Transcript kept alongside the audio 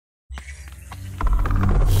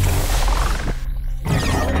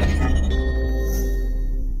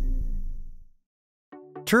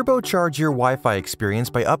Turbocharge your Wi-Fi experience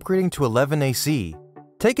by upgrading to 11ac.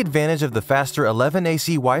 Take advantage of the faster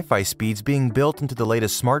 11ac Wi-Fi speeds being built into the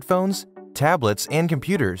latest smartphones, tablets, and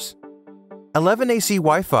computers. 11ac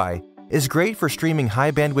Wi-Fi is great for streaming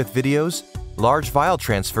high-bandwidth videos, large file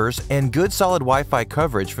transfers, and good solid Wi-Fi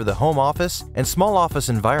coverage for the home office and small office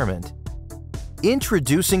environment.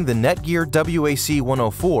 Introducing the NETGEAR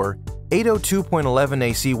WAC104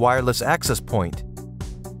 802.11ac Wireless Access Point.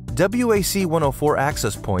 WAC104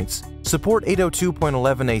 access points support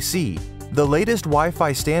 802.11ac, the latest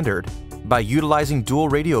Wi-Fi standard, by utilizing dual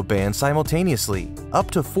radio bands simultaneously,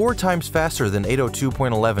 up to 4 times faster than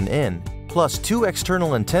 802.11n, plus 2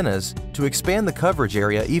 external antennas to expand the coverage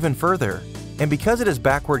area even further. And because it is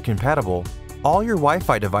backward compatible, all your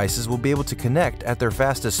Wi-Fi devices will be able to connect at their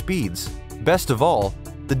fastest speeds. Best of all,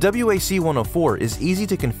 the WAC104 is easy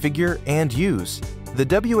to configure and use. The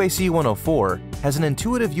WAC104 has an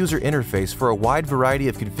intuitive user interface for a wide variety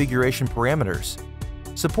of configuration parameters,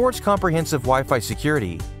 supports comprehensive Wi-Fi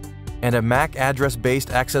security, and a MAC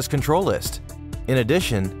address-based access control list. In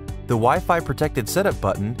addition, the Wi-Fi protected setup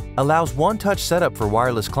button allows one-touch setup for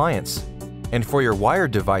wireless clients. And for your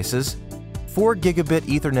wired devices, 4 gigabit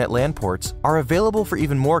Ethernet LAN ports are available for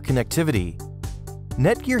even more connectivity.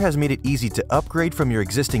 NETGEAR has made it easy to upgrade from your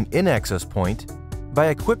existing in-access point by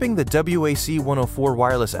equipping the WAC104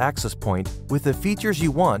 Wireless Access Point with the features you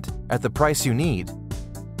want at the price you need.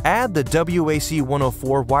 Add the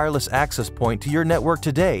WAC104 Wireless Access Point to your network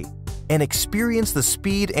today and experience the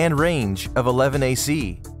speed and range of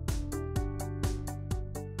 11ac.